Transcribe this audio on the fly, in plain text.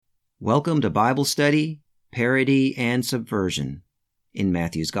Welcome to Bible study, parody, and subversion in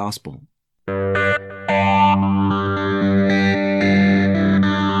Matthew's Gospel. In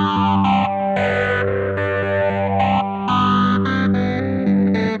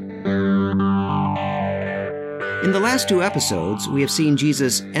the last two episodes, we have seen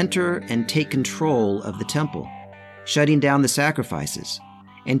Jesus enter and take control of the temple, shutting down the sacrifices,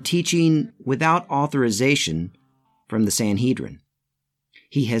 and teaching without authorization from the Sanhedrin.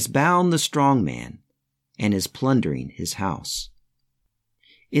 He has bound the strong man and is plundering his house.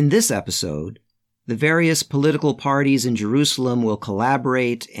 In this episode, the various political parties in Jerusalem will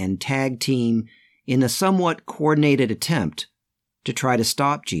collaborate and tag team in a somewhat coordinated attempt to try to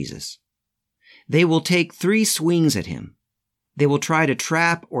stop Jesus. They will take 3 swings at him. They will try to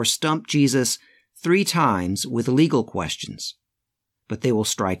trap or stump Jesus 3 times with legal questions, but they will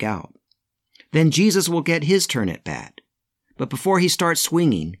strike out. Then Jesus will get his turn at bat. But before he starts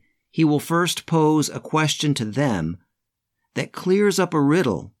swinging, he will first pose a question to them that clears up a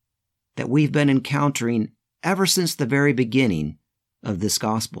riddle that we've been encountering ever since the very beginning of this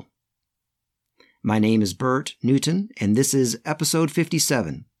gospel. My name is Bert Newton, and this is episode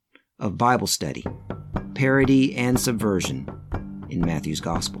 57 of Bible Study, Parody and Subversion in Matthew's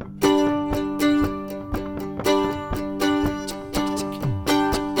Gospel.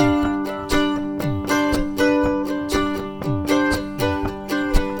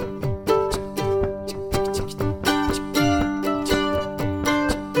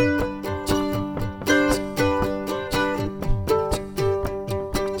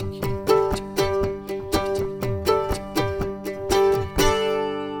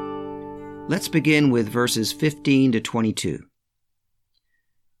 Let's begin with verses 15 to 22.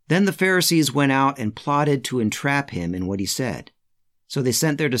 Then the Pharisees went out and plotted to entrap him in what he said. So they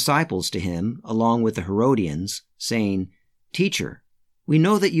sent their disciples to him, along with the Herodians, saying, "Teacher, we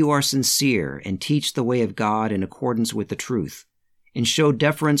know that you are sincere and teach the way of God in accordance with the truth, and show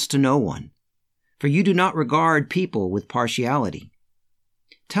deference to no one, for you do not regard people with partiality.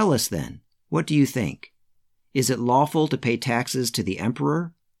 Tell us then, what do you think? Is it lawful to pay taxes to the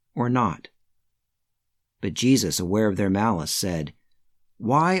emperor or not?" But Jesus, aware of their malice, said,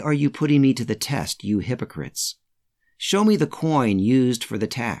 "Why are you putting me to the test, you hypocrites? Show me the coin used for the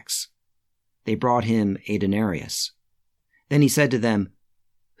tax." They brought him a denarius. Then he said to them,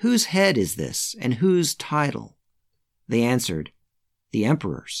 "Whose head is this, and whose title?" They answered, "The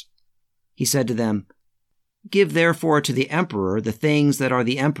emperor's." He said to them, "Give therefore to the emperor the things that are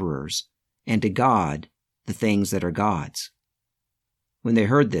the emperor's, and to God the things that are God's." When they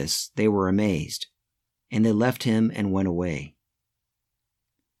heard this, they were amazed, and they left him and went away.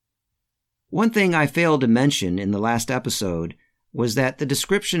 One thing I failed to mention in the last episode was that the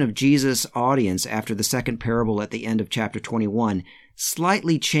description of Jesus' audience after the second parable at the end of chapter 21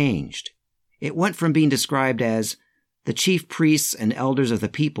 slightly changed. It went from being described as the chief priests and elders of the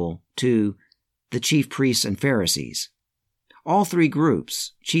people to the chief priests and Pharisees. All 3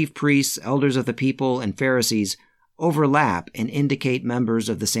 groups, chief priests, elders of the people, and Pharisees, overlap and indicate members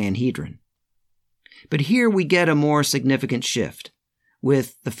of the Sanhedrin. But here we get a more significant shift,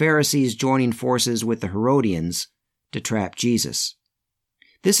 with the Pharisees joining forces with the Herodians to trap Jesus.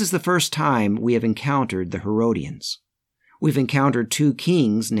 This is the first time we have encountered the Herodians. We've encountered 2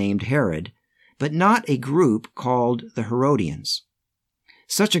 kings named Herod, but not a group called the Herodians.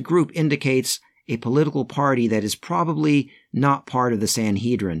 Such a group indicates a political party that is probably not part of the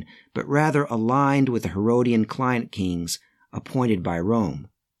Sanhedrin, but rather aligned with the Herodian client kings appointed by Rome.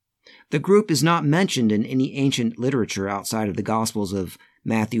 The group is not mentioned in any ancient literature outside of the Gospels of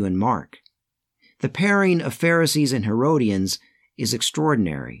Matthew and Mark. The pairing of Pharisees and Herodians is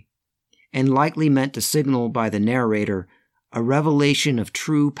extraordinary, and likely meant to signal by the narrator a revelation of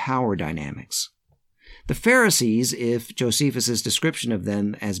true power dynamics. The Pharisees, if Josephus' description of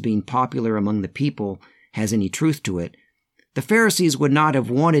them as being popular among the people has any truth to it, the Pharisees would not have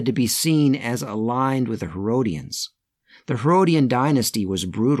wanted to be seen as aligned with the Herodians. The Herodian dynasty was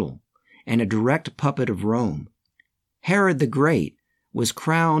brutal and a direct puppet of Rome. Herod the Great was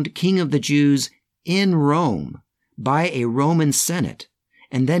crowned king of the Jews in Rome by a Roman Senate,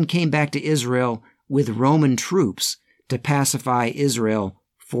 and then came back to Israel with Roman troops to pacify Israel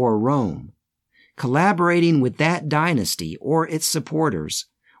for Rome. Collaborating with that dynasty or its supporters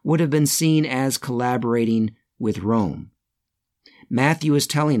would have been seen as collaborating with Rome. Matthew is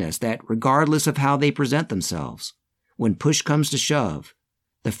telling us that regardless of how they present themselves, when push comes to shove,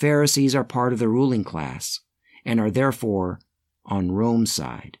 the Pharisees are part of the ruling class and are therefore on Rome's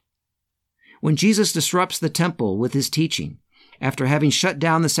side. When Jesus disrupts the temple with his teaching, after having shut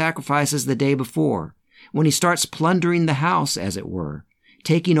down the sacrifices the day before, when he starts plundering the house, as it were,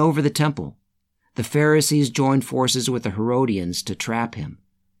 taking over the temple, the Pharisees joined forces with the Herodians to trap him,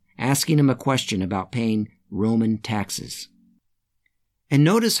 asking him a question about paying Roman taxes. And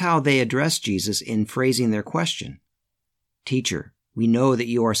notice how they address Jesus in phrasing their question. "Teacher, we know that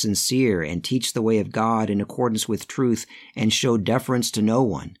you are sincere and teach the way of God in accordance with truth and show deference to no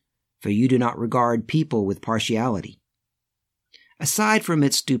one, for you do not regard people with partiality." Aside from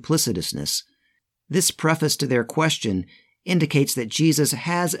its duplicitousness, this preface to their question indicates that Jesus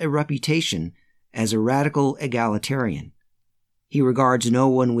has a reputation as a radical egalitarian. He regards no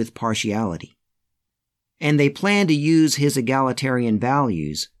one with partiality. And they plan to use his egalitarian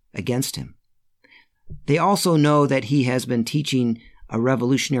values against him. They also know that he has been teaching a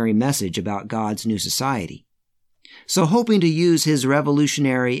revolutionary message about God's new society. So, hoping to use his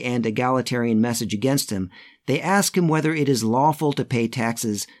revolutionary and egalitarian message against him, they ask him whether it is lawful to pay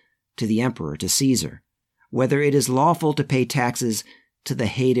taxes to the emperor, to Caesar, whether it is lawful to pay taxes to the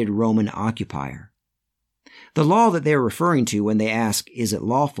hated Roman occupier. The law that they are referring to when they ask, "Is it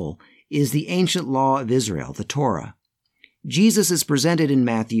lawful?" is the ancient law of Israel, the Torah. Jesus is presented in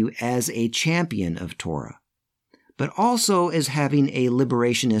Matthew as a champion of Torah, but also as having a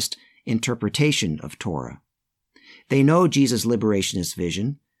liberationist interpretation of Torah. They know Jesus' liberationist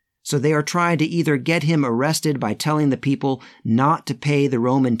vision, so they are trying to either get him arrested by telling the people not to pay the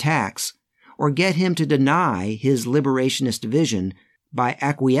Roman tax, or get him to deny his liberationist vision by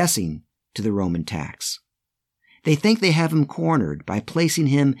acquiescing to the Roman tax. They think they have him cornered by placing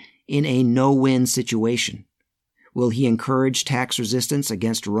him in a no-win situation. Will he encourage tax resistance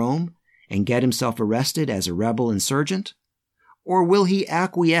against Rome and get himself arrested as a rebel insurgent? Or will he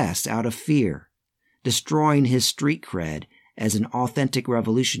acquiesce out of fear, destroying his street cred as an authentic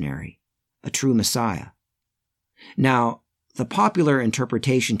revolutionary, a true Messiah? Now, the popular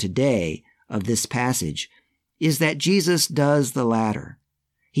interpretation today of this passage is that Jesus does the latter.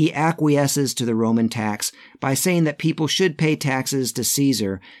 He acquiesces to the Roman tax by saying that people should pay taxes to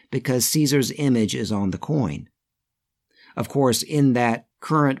Caesar because Caesar's image is on the coin. Of course, in that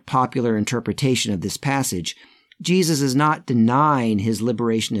current popular interpretation of this passage, Jesus is not denying his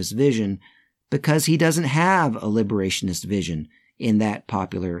liberationist vision because he doesn't have a liberationist vision in that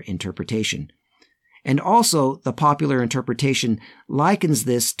popular interpretation. And also, the popular interpretation likens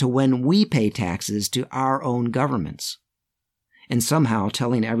this to when we pay taxes to our own governments. And somehow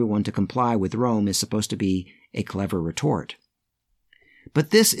telling everyone to comply with Rome is supposed to be a clever retort.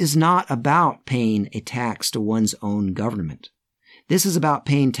 But this is not about paying a tax to one's own government. This is about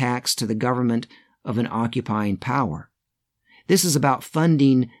paying tax to the government of an occupying power. This is about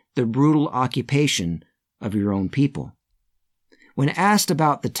funding the brutal occupation of your own people. When asked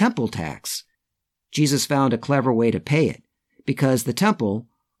about the temple tax, Jesus found a clever way to pay it, because the temple,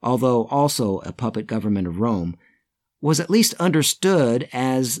 although also a puppet government of Rome, was at least understood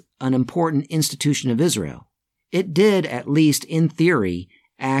as an important institution of Israel. It did, at least in theory,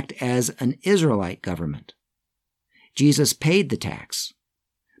 act as an Israelite government. Jesus paid the tax,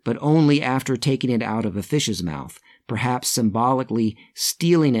 but only after taking it out of a fish's mouth, perhaps symbolically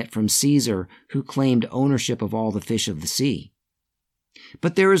stealing it from Caesar, who claimed ownership of all the fish of the sea.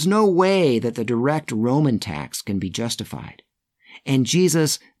 But there is no way that the direct Roman tax can be justified, and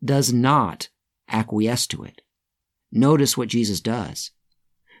Jesus does not acquiesce to it. Notice what Jesus does.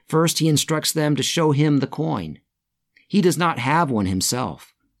 First, he instructs them to show him the coin. He does not have one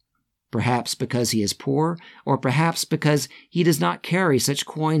himself, perhaps because he is poor, or perhaps because he does not carry such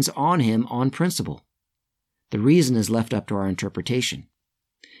coins on him on principle. The reason is left up to our interpretation.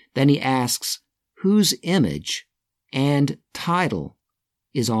 Then he asks, whose image and title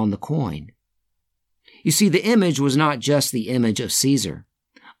is on the coin? You see, the image was not just the image of Caesar.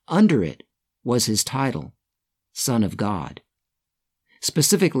 Under it was his title, Son of God.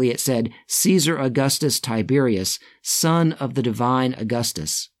 Specifically, it said, Caesar Augustus Tiberius, son of the divine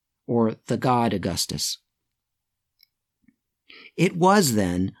Augustus, or the God Augustus. It was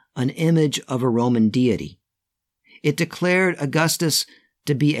then an image of a Roman deity. It declared Augustus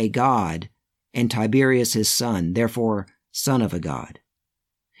to be a god, and Tiberius his son, therefore son of a god.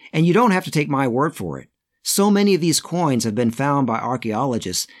 And you don't have to take my word for it. So many of these coins have been found by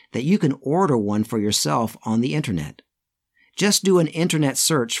archaeologists that you can order one for yourself on the internet. Just do an internet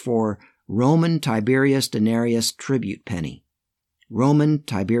search for Roman Tiberius Denarius tribute penny. Roman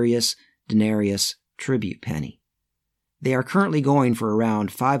Tiberius Denarius tribute penny. They are currently going for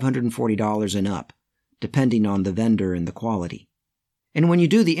around $540 and up, depending on the vendor and the quality. And when you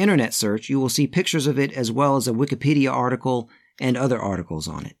do the internet search, you will see pictures of it as well as a Wikipedia article and other articles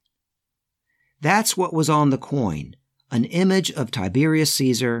on it. That's what was on the coin, an image of Tiberius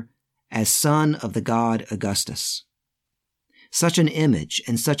Caesar as son of the god Augustus. Such an image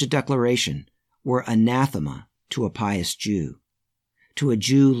and such a declaration were anathema to a pious Jew, to a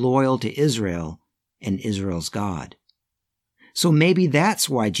Jew loyal to Israel and Israel's God. So maybe that's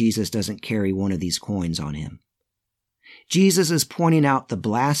why Jesus doesn't carry one of these coins on him. Jesus is pointing out the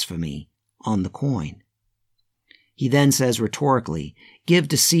blasphemy on the coin. He then says rhetorically, "Give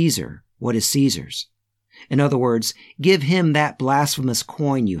to Caesar what is Caesar's." In other words, give him that blasphemous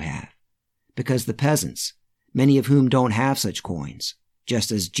coin you have, because the peasants, many of whom don't have such coins,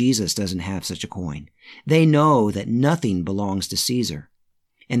 just as Jesus doesn't have such a coin, they know that nothing belongs to Caesar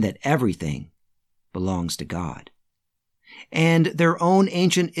and that everything belongs to God. And their own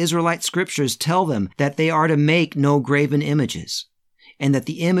ancient Israelite scriptures tell them that they are to make no graven images, and that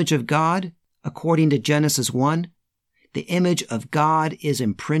the image of God, according to Genesis 1, the image of God is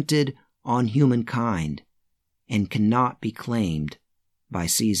imprinted on humankind and cannot be claimed by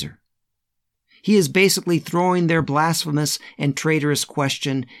Caesar. He is basically throwing their blasphemous and traitorous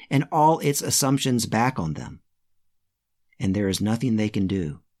question and all its assumptions back on them. And there is nothing they can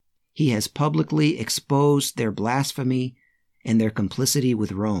do. He has publicly exposed their blasphemy and their complicity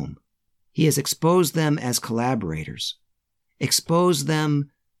with Rome. He has exposed them as collaborators, exposed them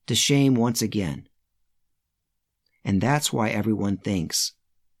to shame once again. And that's why everyone thinks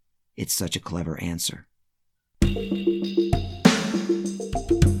it's such a clever answer.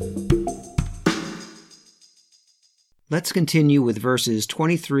 Let's continue with verses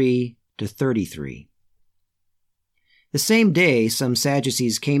 23 to 33. The same day some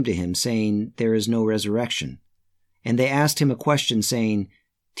Sadducees came to him, saying, "There is no resurrection." And they asked him a question, saying,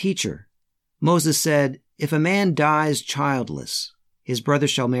 "Teacher, Moses said, if a man dies childless, his brother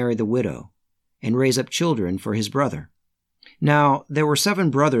shall marry the widow and raise up children for his brother. Now there were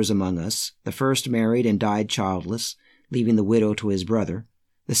 7 brothers among us. The first married and died childless, leaving the widow to his brother.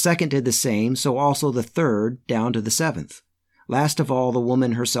 The second did the same, so also the third, down to the 7th. Last of all, the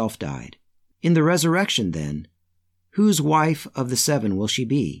woman herself died. In the resurrection, then, whose wife of the 7 will she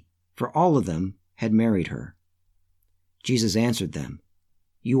be? For all of them had married her." Jesus answered them,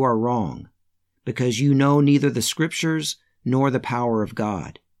 "You are wrong, because you know neither the Scriptures nor the power of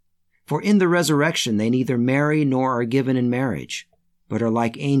God. For in the resurrection they neither marry nor are given in marriage, but are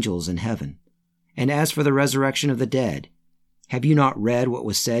like angels in heaven. And as for the resurrection of the dead, have you not read what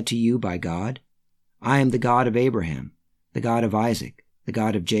was said to you by God? I am the God of Abraham, the God of Isaac, the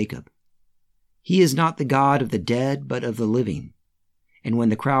God of Jacob. He is not the God of the dead, but of the living." And when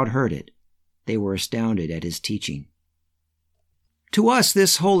the crowd heard it, they were astounded at his teaching. To us,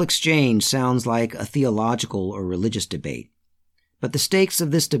 this whole exchange sounds like a theological or religious debate. But the stakes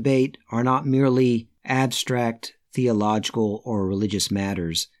of this debate are not merely abstract theological or religious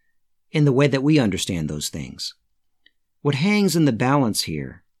matters in the way that we understand those things. What hangs in the balance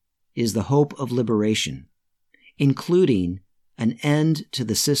here is the hope of liberation, including an end to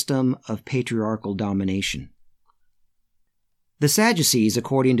the system of patriarchal domination. The Sadducees,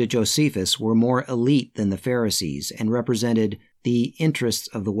 according to Josephus, were more elite than the Pharisees and represented the interests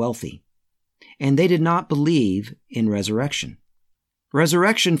of the wealthy. And they did not believe in resurrection.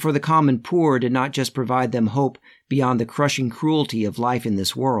 Resurrection for the common poor did not just provide them hope beyond the crushing cruelty of life in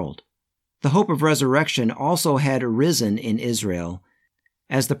this world. The hope of resurrection also had arisen in Israel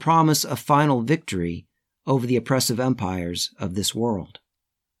as the promise of final victory over the oppressive empires of this world.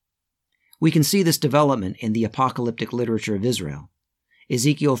 We can see this development in the apocalyptic literature of Israel.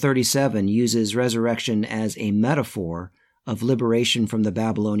 Ezekiel 37 uses resurrection as a metaphor of liberation from the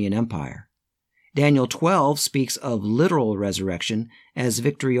Babylonian Empire. Daniel 12 speaks of literal resurrection as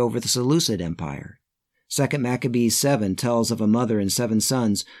victory over the Seleucid Empire. 2 Maccabees 7 tells of a mother and 7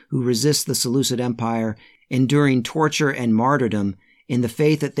 sons who resist the Seleucid Empire, enduring torture and martyrdom in the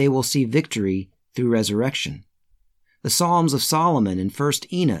faith that they will see victory through resurrection. The Psalms of Solomon and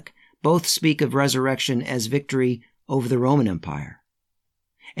 1 Enoch both speak of resurrection as victory over the Roman Empire.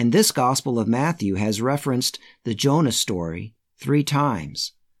 And this Gospel of Matthew has referenced the Jonah story 3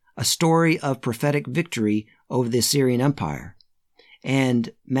 times, a story of prophetic victory over the Assyrian Empire.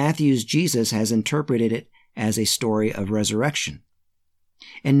 And Matthew's Jesus has interpreted it as a story of resurrection.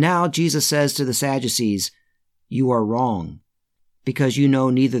 And now Jesus says to the Sadducees, "You are wrong, because you know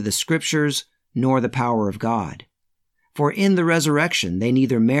neither the Scriptures nor the power of God. For in the resurrection they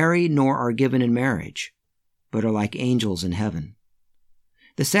neither marry nor are given in marriage, but are like angels in heaven."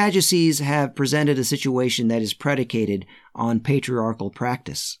 The Sadducees have presented a situation that is predicated on patriarchal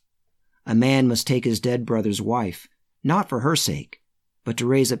practice. A man must take his dead brother's wife, not for her sake, but to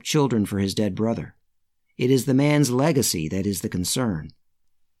raise up children for his dead brother. It is the man's legacy that is the concern.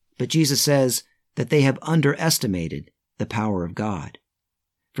 But Jesus says that they have underestimated the power of God.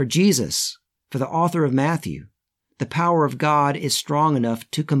 For Jesus, for the author of Matthew, The power of God is strong enough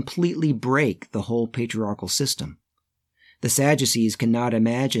to completely break the whole patriarchal system. The Sadducees cannot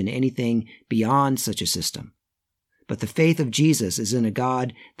imagine anything beyond such a system. But the faith of Jesus is in a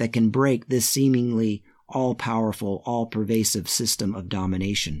God that can break this seemingly all-powerful, all-pervasive system of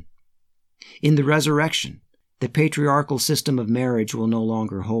domination. In the resurrection, the patriarchal system of marriage will no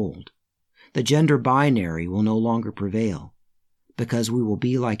longer hold. The gender binary will no longer prevail, because we will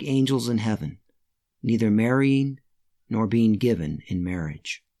be like angels in heaven, neither marrying nor being given in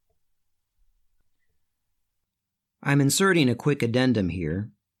marriage. I'm inserting a quick addendum here.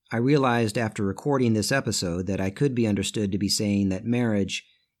 I realized after recording this episode that I could be understood to be saying that marriage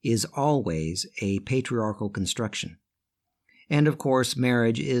is always a patriarchal construction. And of course,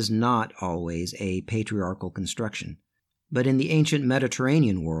 marriage is not always a patriarchal construction. But in the ancient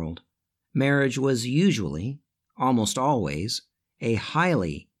Mediterranean world, marriage was usually, almost always, a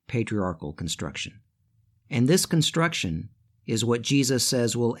highly patriarchal construction. And this construction is what Jesus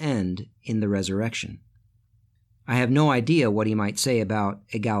says will end in the resurrection. I have no idea what he might say about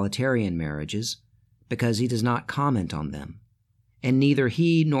egalitarian marriages, because he does not comment on them, and neither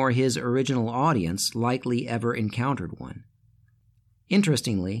he nor his original audience likely ever encountered one.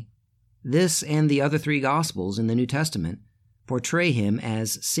 Interestingly, this and the other three Gospels in the New Testament portray him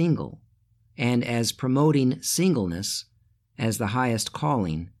as single, and as promoting singleness as the highest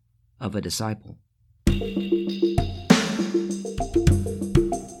calling of a disciple.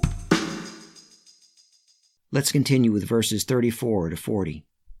 Let's continue with verses 34 to 40.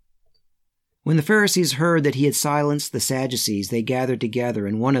 When the Pharisees heard that he had silenced the Sadducees, they gathered together,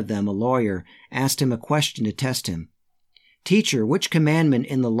 and one of them, a lawyer, asked him a question to test him. "Teacher, which commandment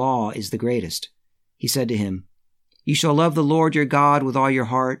in the law is the greatest?" He said to him, "You shall love the Lord your God with all your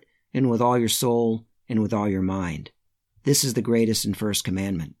heart, and with all your soul, and with all your mind. This is the greatest and first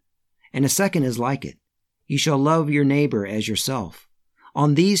commandment. And a second is like it. You shall love your neighbor as yourself.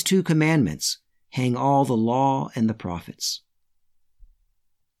 On these two commandments hang all the law and the prophets."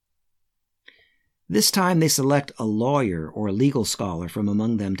 This time they select a lawyer or legal scholar from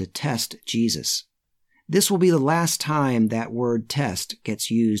among them to test Jesus. This will be the last time that word test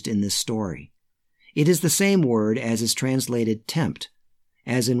gets used in this story. It is the same word as is translated tempt,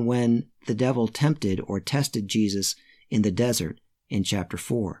 as in when the devil tempted or tested Jesus in the desert in chapter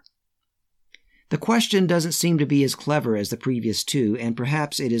 4. The question doesn't seem to be as clever as the previous two, and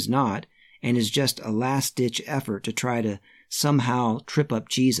perhaps it is not, and is just a last-ditch effort to try to somehow trip up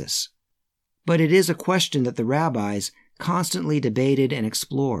Jesus. But it is a question that the rabbis constantly debated and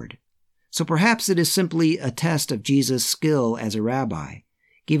explored. So perhaps it is simply a test of Jesus' skill as a rabbi,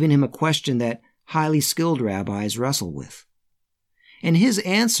 giving him a question that highly skilled rabbis wrestle with. And his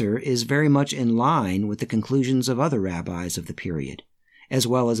answer is very much in line with the conclusions of other rabbis of the period, as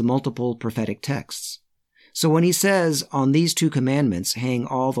well as multiple prophetic texts. So when he says, "On these two commandments hang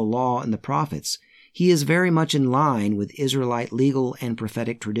all the law and the prophets," he is very much in line with Israelite legal and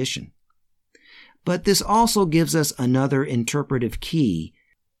prophetic tradition. But this also gives us another interpretive key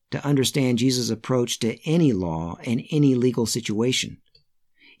to understand Jesus' approach to any law and any legal situation.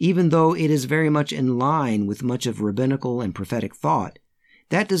 Even though it is very much in line with much of rabbinical and prophetic thought,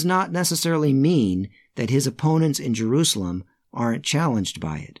 that does not necessarily mean that his opponents in Jerusalem aren't challenged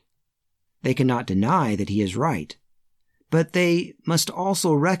by it. They cannot deny that he is right, but they must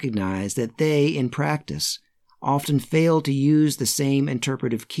also recognize that they, in practice, often fail to use the same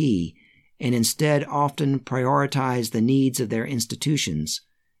interpretive key and instead often prioritize the needs of their institutions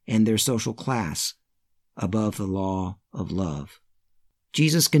and their social class above the law of love.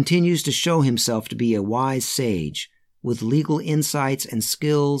 Jesus continues to show himself to be a wise sage with legal insights and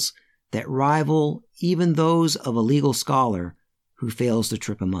skills that rival even those of a legal scholar who fails to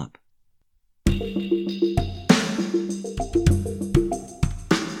trip him up.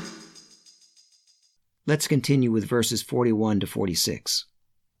 Let's continue with verses 41 to 46.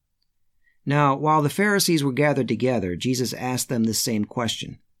 Now, while the Pharisees were gathered together, Jesus asked them this same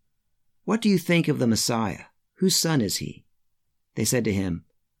question. "What do you think of the Messiah? Whose son is he?" They said to him,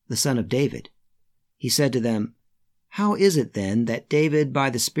 "The son of David." He said to them, "How is it then that David by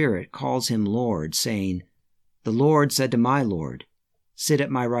the Spirit calls him Lord, saying, 'The Lord said to my Lord, sit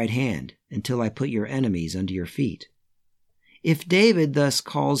at my right hand until I put your enemies under your feet'? If David thus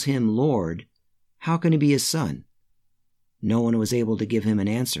calls him Lord, how can he be his son?" No one was able to give him an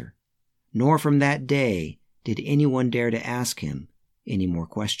answer, nor from that day did anyone dare to ask him any more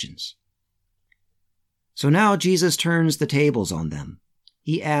questions. So now Jesus turns the tables on them.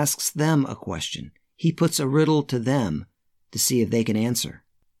 He asks them a question. He puts a riddle to them to see if they can answer.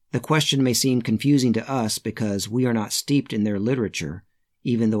 The question may seem confusing to us because we are not steeped in their literature,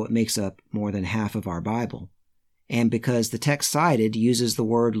 even though it makes up more than half of our Bible. and because the text cited uses the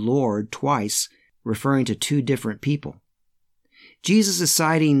word Lord twice, referring to two different people. Jesus is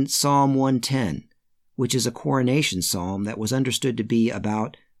citing Psalm 110, which is a coronation psalm that was understood to be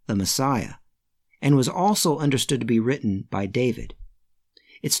about the Messiah, and was also understood to be written by David.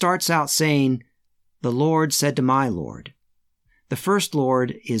 It starts out saying, "The Lord said to my Lord." The first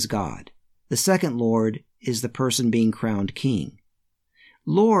Lord is God. The second Lord is the person being crowned king.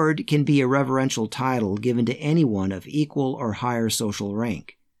 Lord can be a reverential title given to anyone of equal or higher social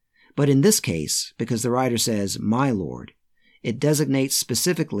rank. But in this case, because the writer says, "my Lord," it designates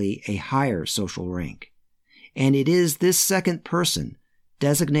specifically a higher social rank. And it is this second person,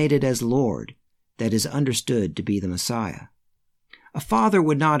 designated as Lord, that is understood to be the Messiah. A father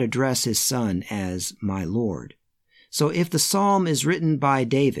would not address his son as "my Lord." So if the psalm is written by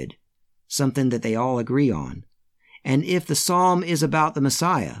David, something that they all agree on, and if the psalm is about the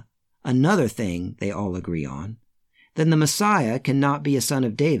Messiah, another thing they all agree on, then the Messiah cannot be a son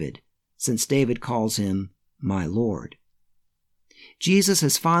of David, since David calls him "my Lord." Jesus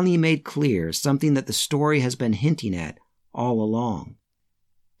has finally made clear something that the story has been hinting at all along.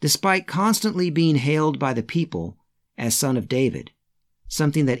 Despite constantly being hailed by the people as son of David,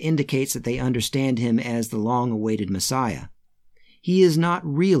 something that indicates that they understand him as the long-awaited Messiah, he is not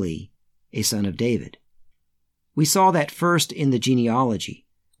really a son of David. We saw that first in the genealogy,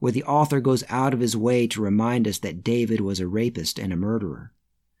 where the author goes out of his way to remind us that David was a rapist and a murderer.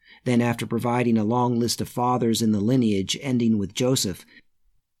 Then, after providing a long list of fathers in the lineage ending with Joseph,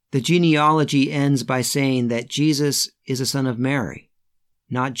 the genealogy ends by saying that Jesus is a son of Mary,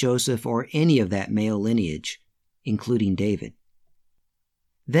 not Joseph or any of that male lineage, including David.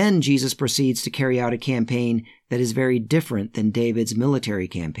 Then Jesus proceeds to carry out a campaign that is very different than David's military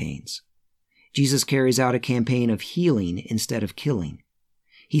campaigns. Jesus carries out a campaign of healing instead of killing.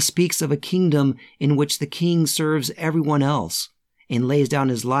 He speaks of a kingdom in which the king serves everyone else and lays down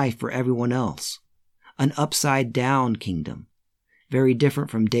his life for everyone else. An upside-down kingdom, very different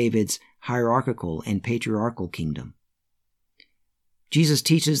from David's hierarchical and patriarchal kingdom. Jesus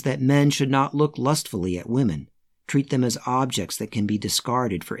teaches that men should not look lustfully at women, treat them as objects that can be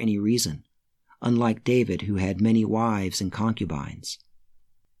discarded for any reason, unlike David, who had many wives and concubines.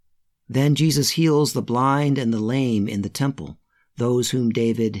 Then Jesus heals the blind and the lame in the temple, those whom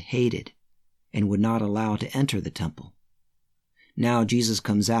David hated and would not allow to enter the temple. Now Jesus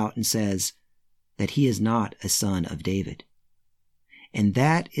comes out and says that he is not a son of David. And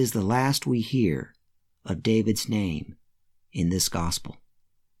that is the last we hear of David's name in this gospel.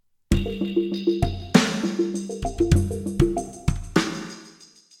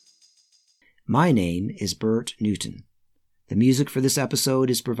 My name is Bert Newton. The music for this episode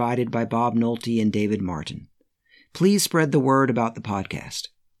is provided by Bob Nolte and David Martin. Please spread the word about the podcast.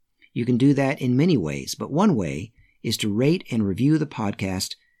 You can do that in many ways, but one way is to rate and review the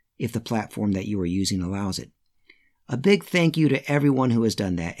podcast if the platform that you are using allows it. A big thank you to everyone who has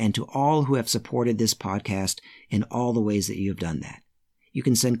done that and to all who have supported this podcast in all the ways that you have done that. You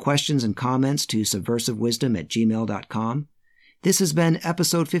can send questions and comments to subversivewisdom@gmail.com. This has been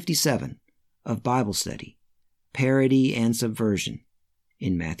episode 57 of Bible Study, Parody and Subversion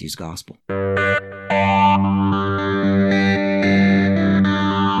in Matthew's Gospel.